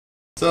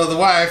So the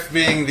wife,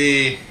 being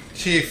the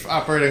chief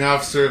operating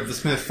officer of the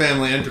Smith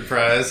family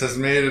enterprise, has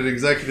made an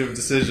executive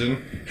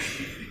decision,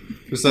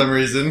 for some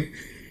reason,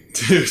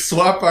 to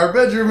swap our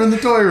bedroom and the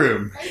toy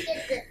room.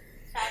 Because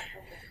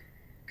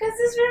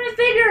this room is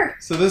bigger.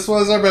 So this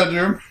was our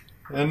bedroom,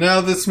 and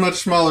now this much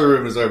smaller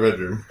room is our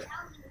bedroom.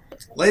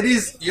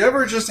 Ladies, you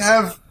ever just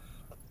have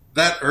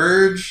that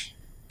urge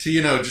to,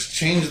 just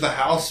change the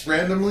house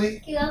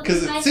randomly?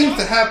 Because it seems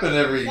to happen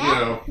every,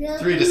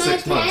 3 to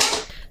 6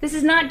 months. This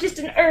is not just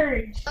an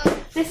urge.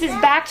 This is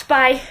backed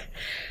by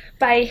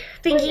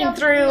thinking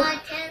through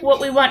what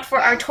we want for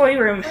our toy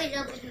room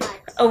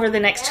over the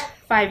next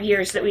 5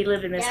 years that we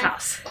live in this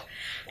house.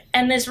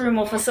 And this room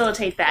will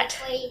facilitate that.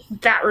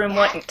 That room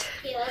wouldn't.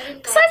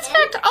 Besides the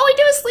fact, all we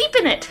do is sleep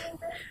in it.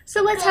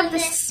 So let's have the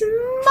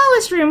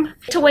smallest room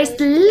to waste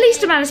the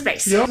least amount of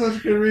space. You also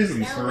have good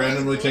reasons for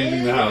randomly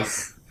changing the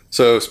house.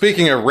 So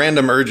speaking of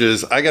random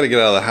urges, I gotta get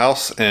out of the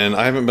house, and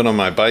I haven't been on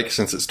my bike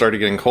since it started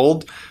getting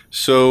cold,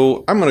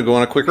 so I'm gonna go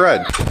on a quick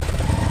ride.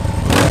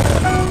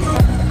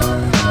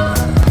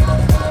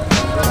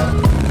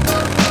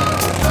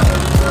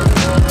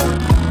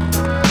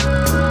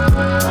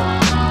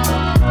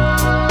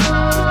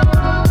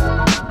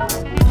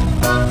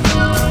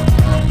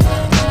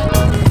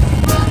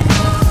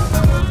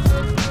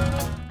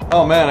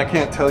 Oh man, I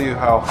can't tell you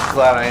how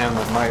glad I am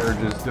that my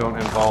urges don't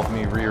involve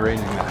me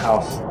rearranging the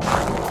house.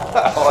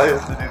 All I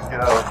have to do is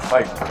get out of the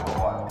bike for a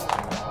while.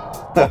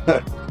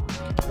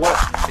 What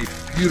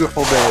a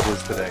beautiful day it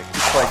is today.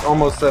 It's like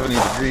almost 70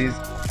 degrees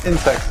in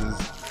Texas,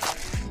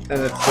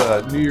 and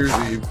it's New Year's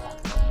Eve.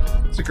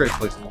 It's a great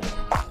place to live.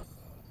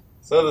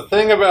 So the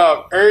thing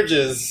about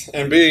urges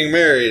and being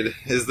married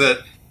is that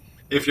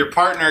if your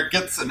partner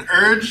gets an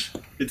urge,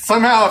 it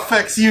somehow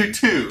affects you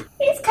too.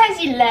 It's because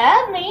you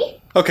love me.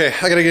 Okay,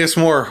 I gotta get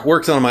some more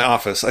work done in my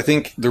office. I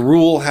think the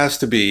rule has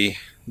to be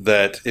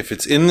that if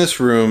it's in this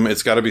room,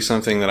 it's gotta be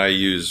something that I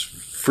use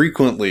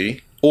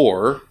frequently,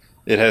 or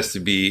it has to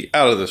be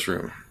out of this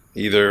room.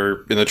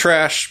 Either in the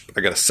trash,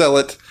 I gotta sell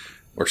it,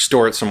 or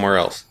store it somewhere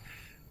else.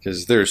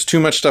 Because there's too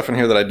much stuff in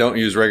here that I don't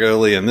use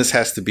regularly, and this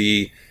has to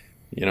be,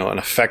 an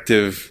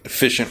effective,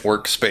 efficient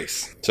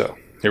workspace. So,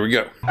 here we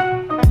go.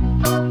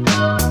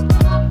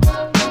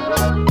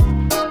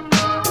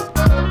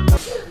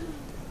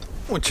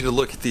 I want you to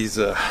look at these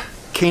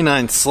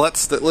canine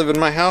sluts that live in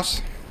my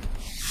house.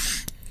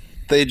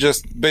 They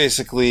just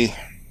basically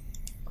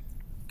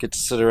get to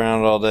sit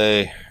around all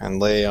day and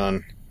lay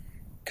on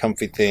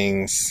comfy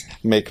things,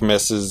 make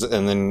messes,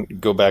 and then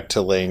go back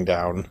to laying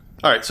down.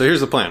 Alright, so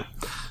here's the plan.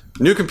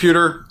 New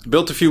computer,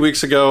 built a few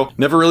weeks ago.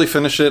 Never really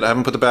finished it. I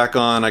haven't put the back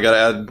on. I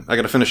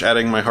gotta finish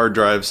adding my hard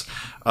drives.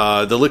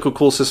 The liquid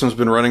cool system's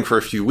been running for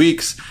a few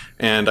weeks,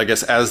 and I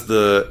guess as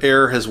the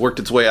air has worked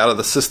its way out of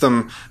the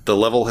system, the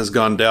level has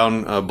gone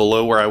down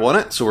below where I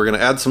want it. So we're gonna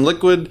add some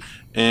liquid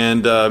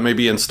and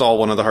maybe install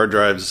one of the hard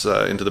drives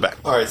into the back.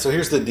 All right, so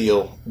here's the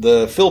deal.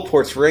 The fill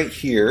port's right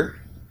here.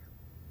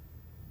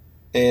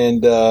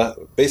 And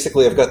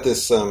basically I've got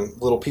this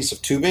little piece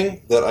of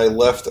tubing that I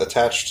left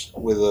attached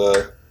with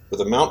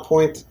a mount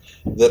point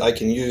that I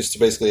can use to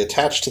basically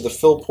attach to the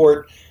fill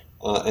port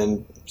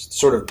and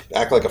sort of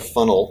act like a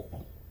funnel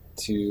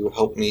to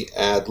help me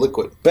add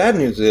liquid. Bad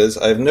news is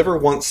I've never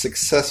once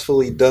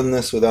successfully done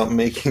this without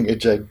making a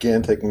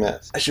gigantic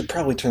mess. I should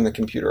probably turn the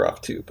computer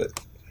off too, but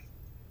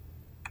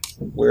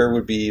where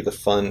would be the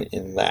fun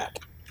in that?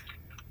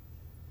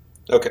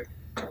 Okay.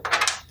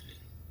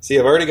 See,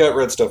 I've already got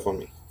red stuff on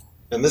me.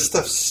 And this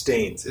stuff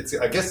stains.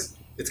 I guess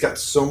it's got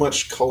so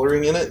much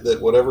coloring in it that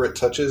whatever it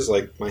touches,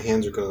 like, my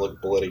hands are going to look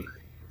bloody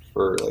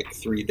for like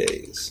 3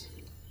 days.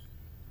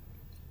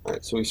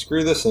 Alright, so we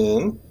screw this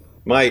in.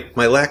 My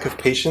lack of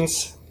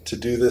patience to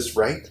do this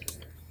right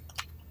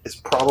is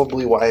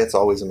probably why it's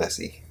always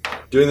messy.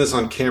 Doing this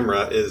on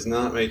camera is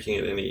not making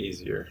it any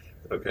easier.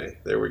 Okay,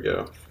 there we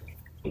go.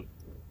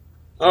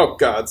 Oh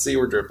god, see,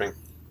 we're dripping.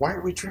 Why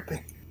are we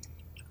dripping?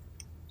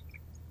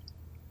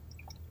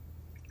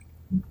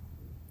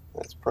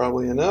 That's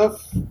probably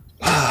enough.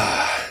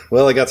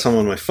 Well, I got some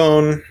on my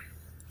phone.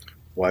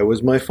 Why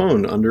was my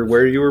phone under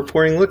where you were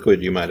pouring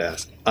liquid, you might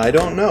ask? I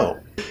don't know.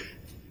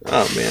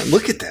 Oh man,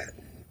 look at that.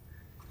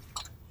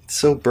 It's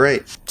so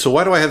bright. So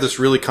why do I have this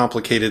really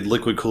complicated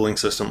liquid cooling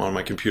system on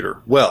my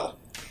computer? Well,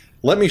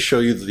 let me show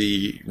you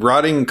the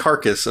rotting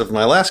carcass of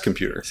my last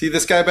computer. See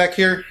this guy back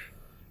here?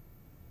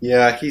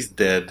 Yeah, he's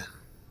dead.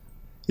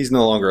 He's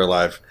no longer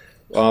alive.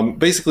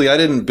 Basically, I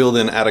didn't build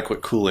in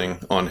adequate cooling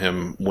on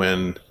him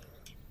when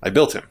I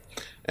built him.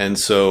 And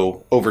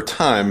so, over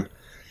time,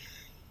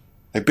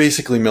 I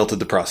basically melted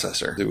the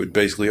processor. It would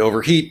basically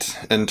overheat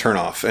and turn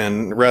off.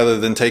 And rather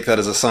than take that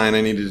as a sign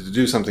I needed to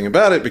do something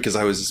about it because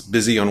I was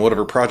busy on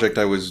whatever project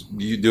I was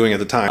doing at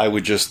the time, I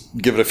would just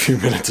give it a few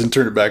minutes and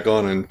turn it back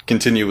on and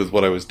continue with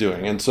what I was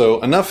doing. And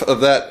so enough of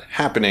that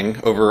happening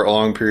over a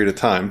long period of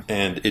time,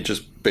 and it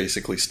just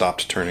basically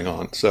stopped turning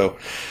on. So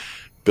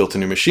built a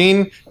new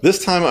machine.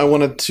 This time I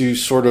wanted to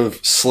sort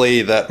of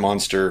slay that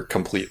monster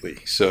completely.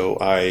 So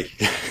I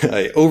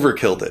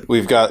overkilled it.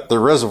 We've got the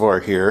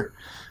reservoir here.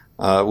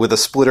 with a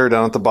splitter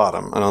down at the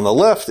bottom. And on the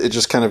left, it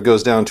just kind of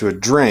goes down to a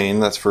drain.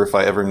 That's for if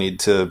I ever need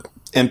to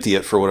empty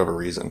it for whatever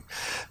reason.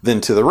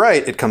 Then to the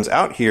right, it comes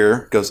out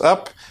here, goes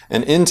up,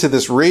 and into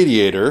this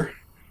radiator,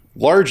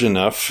 large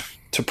enough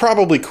to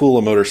probably cool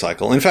a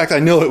motorcycle. In fact, I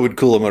know it would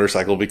cool a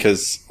motorcycle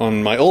because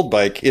on my old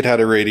bike, it had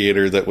a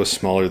radiator that was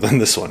smaller than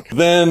this one.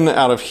 Then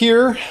out of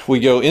here, we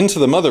go into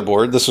the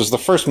motherboard. This was the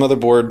first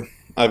motherboard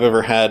I've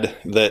ever had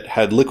that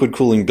had liquid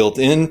cooling built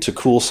in to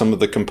cool some of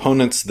the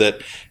components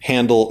that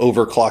handle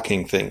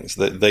overclocking things,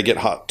 that they get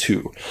hot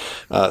too.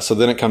 So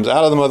then it comes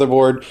out of the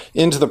motherboard,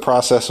 into the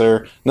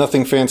processor,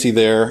 nothing fancy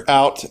there,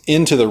 out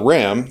into the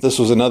RAM. This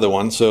was another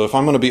one. So if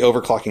I'm going to be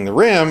overclocking the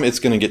RAM, it's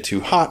going to get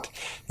too hot.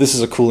 This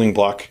is a cooling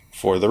block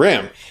for the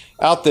RAM.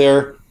 Out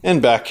there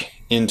and back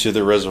into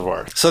the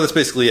reservoir. So that's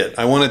basically it.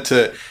 I wanted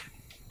to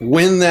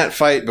win that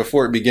fight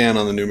before it began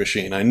on the new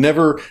machine.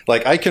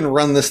 I can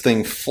run this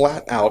thing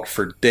flat out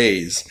for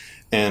days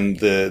and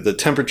the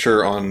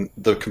temperature on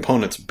the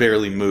components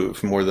barely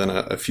move more than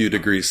a few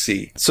degrees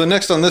C. So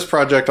next on this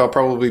project, I'll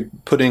probably be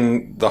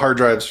putting the hard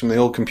drives from the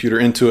old computer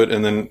into it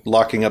and then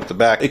locking up the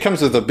back. It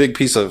comes with a big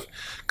piece of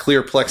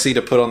clear plexi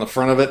to put on the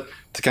front of it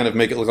to kind of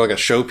make it look like a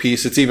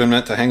showpiece. It's even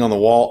meant to hang on the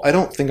wall. I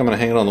don't think I'm going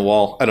to hang it on the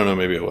wall. I don't know,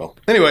 maybe I will.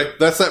 Anyway,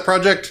 that's that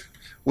project.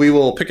 We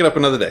will pick it up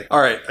another day. All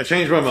right, I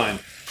changed my mind.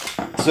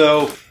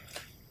 So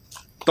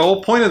the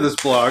whole point of this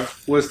blog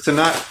was to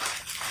not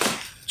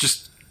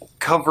just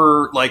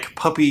cover like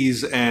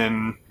puppies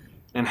and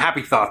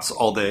happy thoughts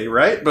all day,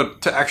 right?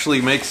 But to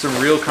actually make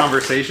some real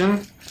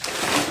conversation.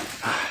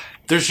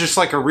 There's just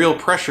like a real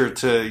pressure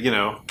to, you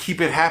know,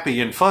 keep it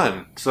happy and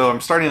fun. So I'm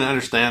starting to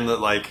understand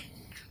that, like,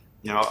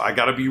 you know, I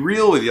gotta be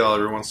real with y'all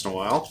every once in a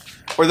while,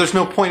 or there's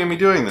no point in me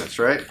doing this,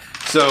 right?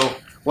 So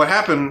what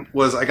happened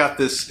was I got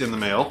this in the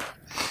mail.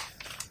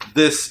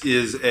 This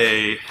is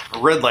a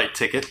red light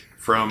ticket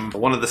from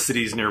one of the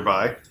cities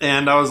nearby.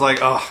 And I was like,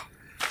 oh,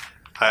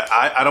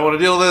 I don't want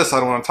to deal with this. I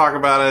don't want to talk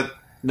about it.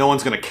 No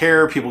one's going to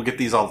care. People get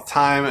these all the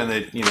time and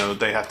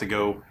they have to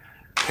go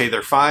pay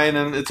their fine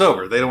and it's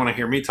over. They don't want to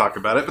hear me talk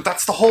about it. But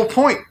that's the whole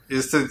point,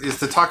 is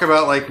to talk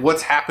about like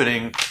what's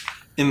happening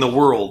in the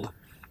world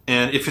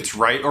and if it's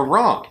right or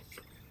wrong.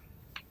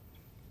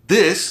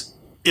 This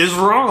is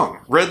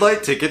wrong. Red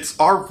light tickets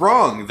are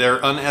wrong.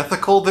 They're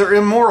unethical. They're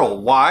immoral.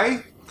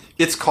 Why?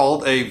 It's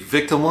called a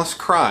victimless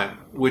crime,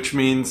 which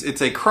means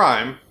it's a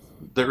crime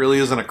that really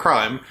isn't a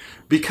crime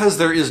because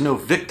there is no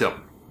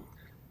victim.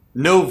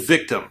 No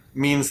victim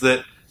means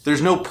that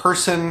there's no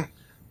person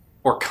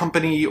or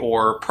company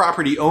or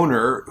property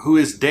owner who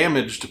is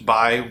damaged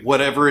by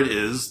whatever it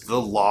is the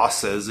law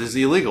says is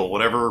illegal,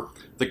 whatever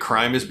the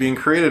crime is being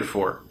created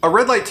for. A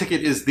red light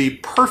ticket is the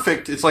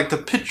perfect, it's like the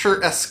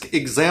picturesque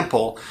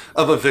example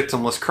of a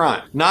victimless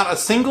crime. Not a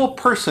single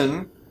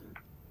person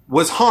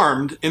was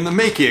harmed in the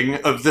making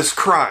of this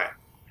crime.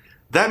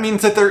 That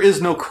means that there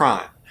is no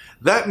crime.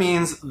 That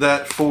means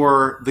that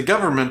for the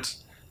government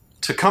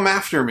to come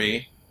after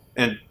me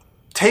and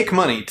take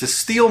money, to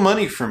steal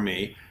money from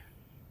me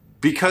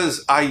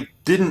because I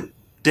didn't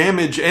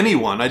damage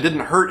anyone, I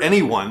didn't hurt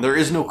anyone, there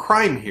is no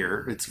crime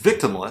here, it's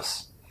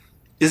victimless,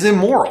 is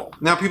immoral.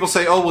 Now people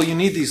say, oh, well, you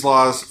need these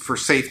laws for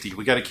safety.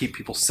 We got to keep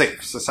people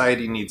safe.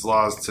 Society needs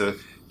laws to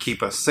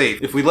keep us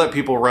safe. If we let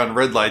people run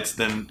red lights,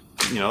 then,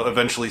 you know,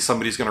 eventually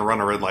somebody's going to run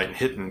a red light and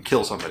hit and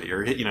kill somebody,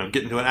 or hit, you know,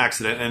 get into an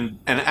accident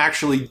and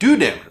actually do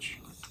damage.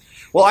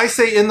 Well, I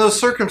say in those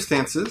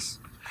circumstances,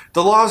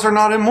 the laws are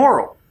not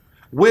immoral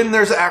when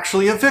there's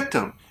actually a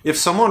victim. If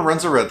someone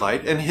runs a red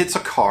light and hits a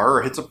car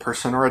or hits a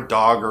person or a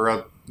dog or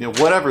a, you know,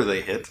 whatever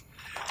they hit,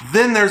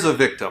 then there's a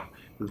victim.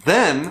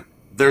 Then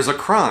there's a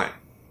crime.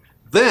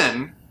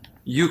 Then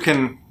you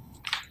can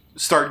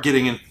start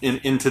getting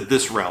into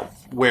this realm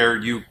where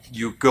you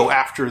go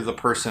after the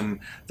person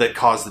that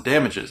caused the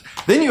damages.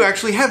 Then you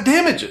actually have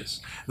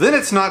damages. Then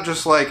it's not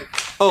just like,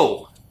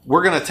 oh,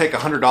 we're going to take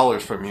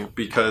 $100 from you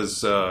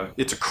because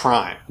it's a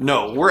crime.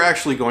 No, we're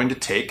actually going to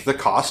take the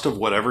cost of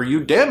whatever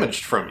you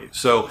damaged from you.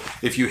 So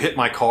if you hit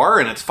my car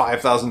and it's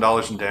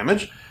 $5,000 in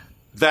damage,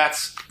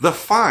 that's the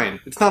fine.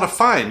 It's not a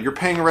fine. You're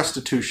paying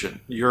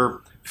restitution.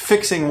 You're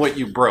fixing what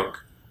you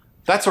broke.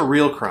 That's a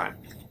real crime.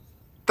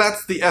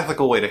 That's the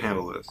ethical way to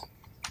handle this.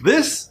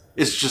 This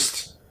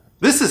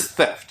is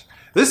theft.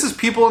 This is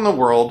people in the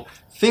world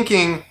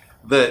thinking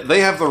that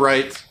they have the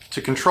right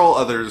to control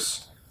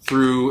others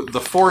through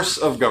the force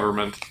of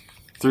government,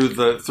 through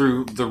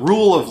the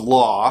rule of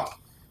law,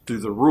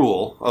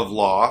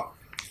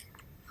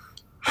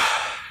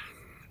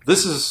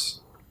 This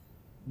is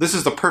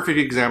the perfect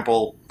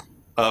example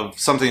of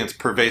something that's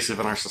pervasive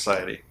in our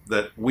society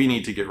that we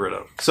need to get rid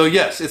of. So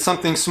yes, it's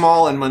something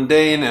small and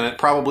mundane, and it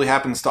probably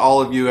happens to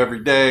all of you every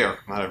day, or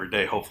not every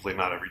day, hopefully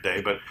not every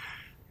day, but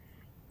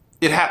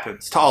it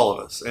happens to all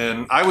of us.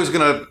 And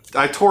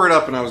I tore it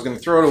up and I was gonna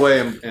throw it away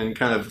and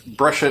kind of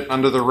brush it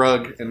under the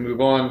rug and move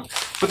on.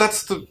 But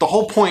that's the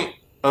whole point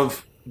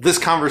of this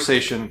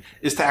conversation,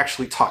 is to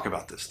actually talk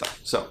about this stuff.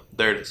 So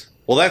there it is.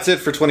 Well, that's it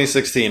for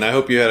 2016. I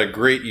hope you had a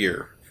great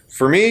year.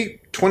 For me,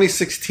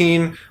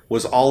 2016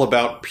 was all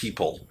about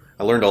people.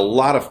 I learned a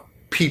lot of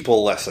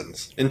people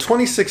lessons. In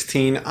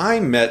 2016,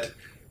 I met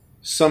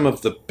some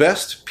of the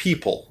best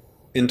people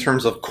in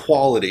terms of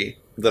quality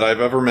that I've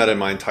ever met in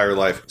my entire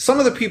life. Some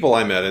of the people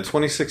I met in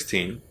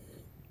 2016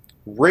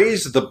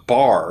 raised the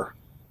bar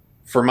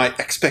for my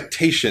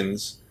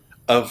expectations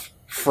of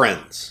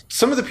friends.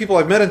 Some of the people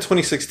I've met in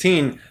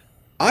 2016,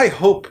 I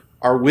hope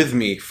are with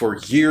me for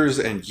years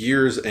and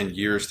years and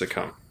years to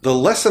come. The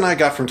lesson I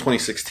got from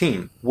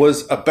 2016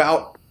 was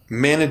about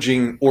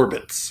managing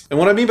orbits. And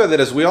what I mean by that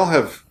is we all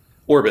have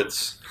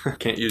orbits. I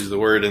can't use the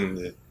word in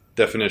the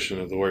definition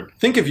of the word.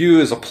 Think of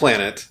you as a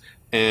planet,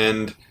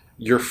 and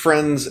your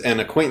friends and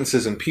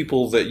acquaintances and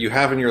people that you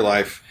have in your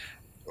life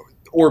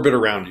orbit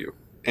around you.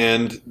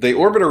 And they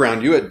orbit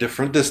around you at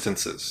different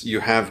distances. You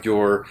have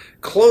your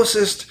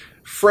closest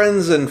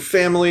friends and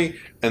family,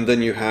 and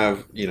then you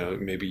have,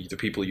 maybe the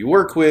people you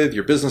work with,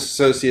 your business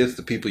associates,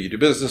 the people you do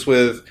business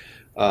with,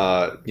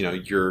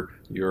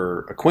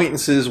 your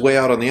acquaintances way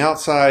out on the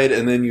outside,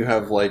 and then you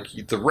have like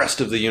the rest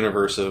of the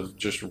universe of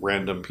just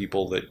random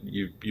people that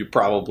you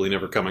probably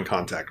never come in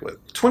contact with.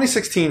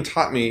 2016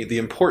 taught me the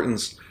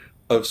importance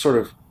of sort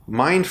of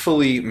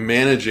mindfully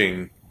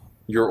managing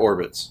your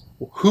orbits.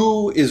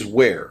 Who is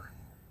where,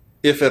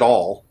 if at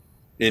all,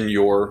 in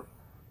your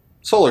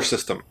solar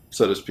system,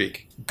 so to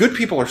speak. Good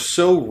people are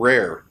so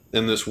rare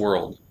in this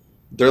world.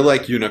 They're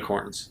like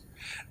unicorns.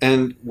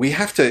 And we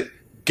have to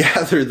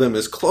gather them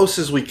as close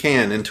as we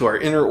can into our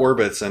inner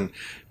orbits and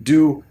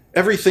do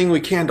everything we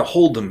can to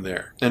hold them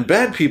there. And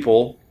bad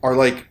people are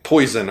like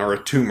poison or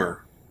a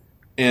tumor.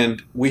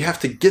 And we have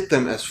to get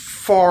them as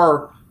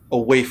far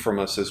away from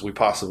us as we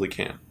possibly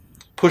can.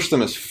 Push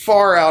them as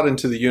far out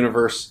into the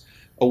universe,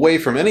 away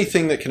from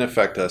anything that can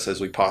affect us as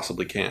we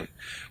possibly can.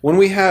 When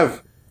we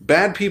have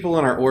bad people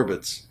in our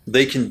orbits,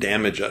 they can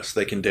damage us.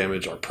 They can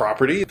damage our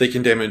property. They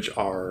can damage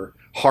our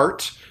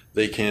heart.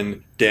 They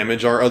can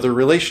damage our other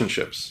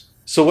relationships.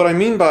 So what I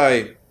mean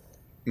by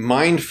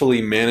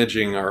mindfully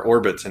managing our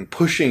orbits and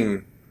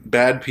pushing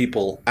bad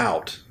people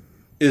out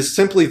is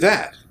simply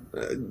that.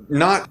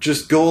 Not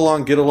just go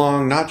along, get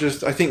along, not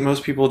just, I think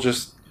most people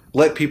just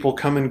let people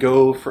come and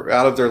go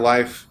out of their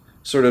life,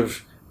 sort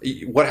of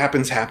what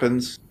happens,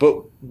 happens.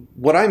 But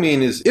what I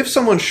mean is, if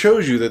someone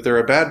shows you that they're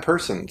a bad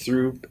person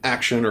through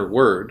action or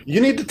word, you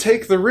need to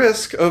take the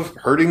risk of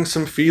hurting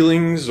some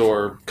feelings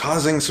or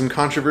causing some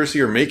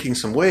controversy or making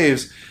some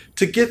waves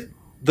to get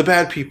the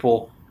bad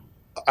people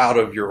out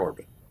of your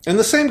orbit. And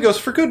the same goes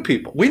for good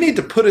people. We need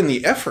to put in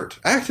the effort,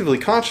 actively,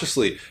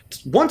 consciously,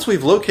 once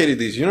we've located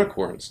these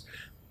unicorns,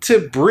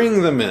 to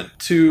bring them in,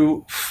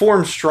 to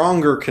form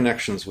stronger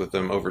connections with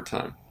them over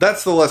time.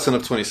 That's the lesson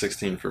of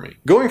 2016 for me.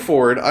 Going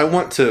forward, I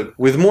want to,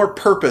 with more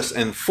purpose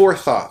and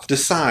forethought,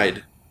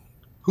 decide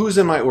who's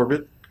in my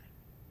orbit,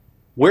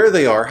 where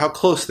they are, how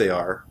close they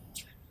are,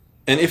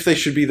 and if they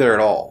should be there at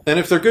all. And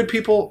if they're good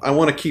people, I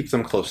want to keep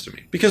them close to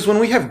me. Because when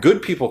we have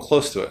good people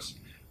close to us,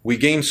 we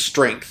gain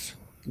strength,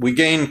 we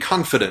gain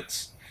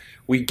confidence,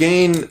 we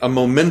gain a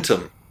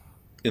momentum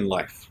in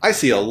life. I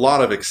see a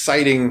lot of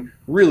exciting,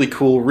 really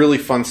cool, really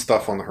fun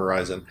stuff on the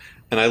horizon,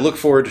 and I look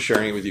forward to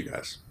sharing it with you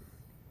guys.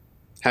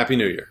 Happy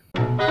New Year.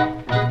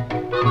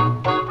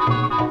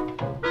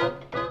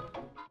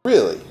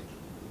 Really?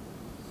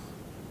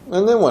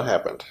 And then what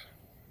happened?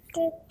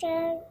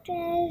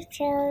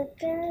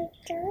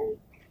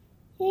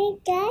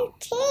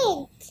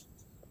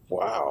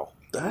 Wow,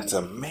 that's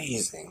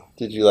amazing.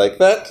 Did you like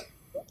that?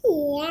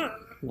 Yeah.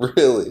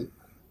 Really?